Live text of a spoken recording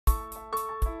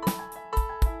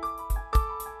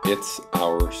It's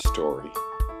Our Story.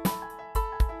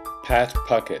 Pat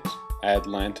Puckett,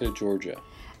 Atlanta, Georgia.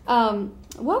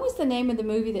 What was the name of the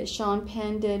movie that Sean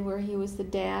Penn did where he was the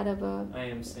dad of a... I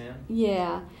Am Sam?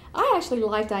 Yeah. I actually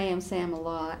liked I Am Sam a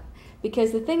lot,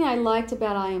 because the thing I liked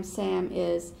about I Am Sam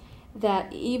is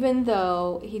that even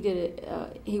though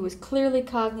he was clearly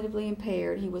cognitively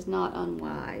impaired, he was not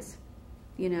unwise,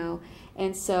 you know.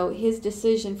 And so his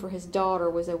decision for his daughter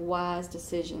was a wise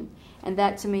decision. And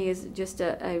that to me is just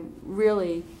a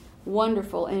really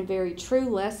wonderful and very true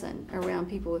lesson around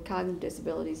people with cognitive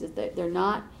disabilities, is that they're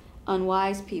not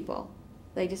unwise people.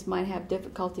 They just might have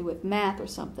difficulty with math or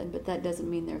something, but that doesn't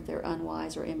mean they're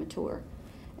unwise or immature.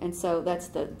 And so that's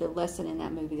the lesson in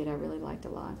that movie that I really liked a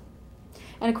lot.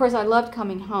 And of course I loved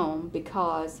Coming Home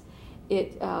because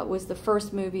it was the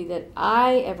first movie that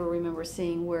I ever remember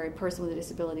seeing where a person with a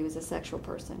disability was a sexual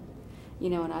person. You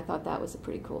know, and I thought that was a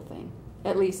pretty cool thing.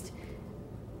 At least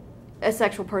a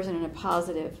sexual person in a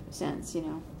positive sense, you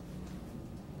know.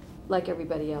 Like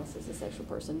everybody else is a sexual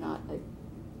person, not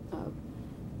a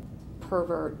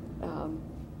pervert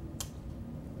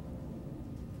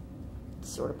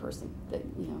sort of person that,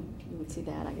 you know, you would see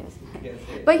that, I guess.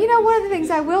 But you know, one of the things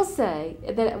I will say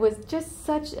that was just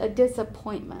such a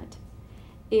disappointment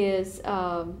is,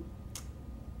 oh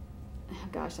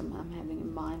gosh, I'm having a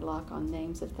mind lock on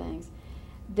names of things.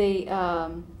 The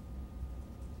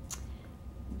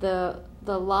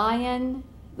Lion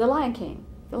King.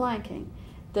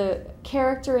 The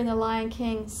character in The Lion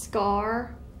King,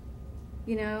 Scar,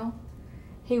 you know,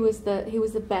 he was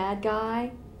the bad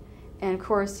guy, and of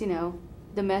course, you know,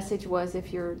 the message was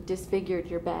if you're disfigured,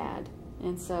 you're bad.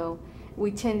 And so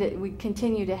we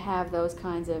continue to have those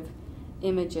kinds of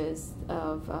images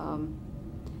of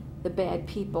the bad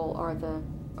people are the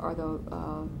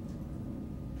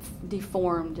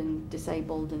deformed and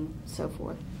disabled and so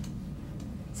forth.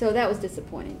 So that was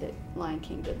disappointing that Lion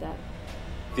King did that.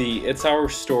 The It's Our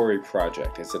Story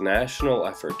project is a national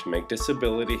effort to make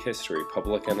disability history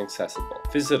public and accessible.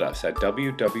 Visit us at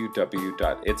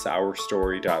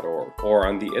www.itsourstory.org or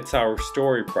on the It's Our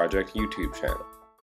Story project YouTube channel.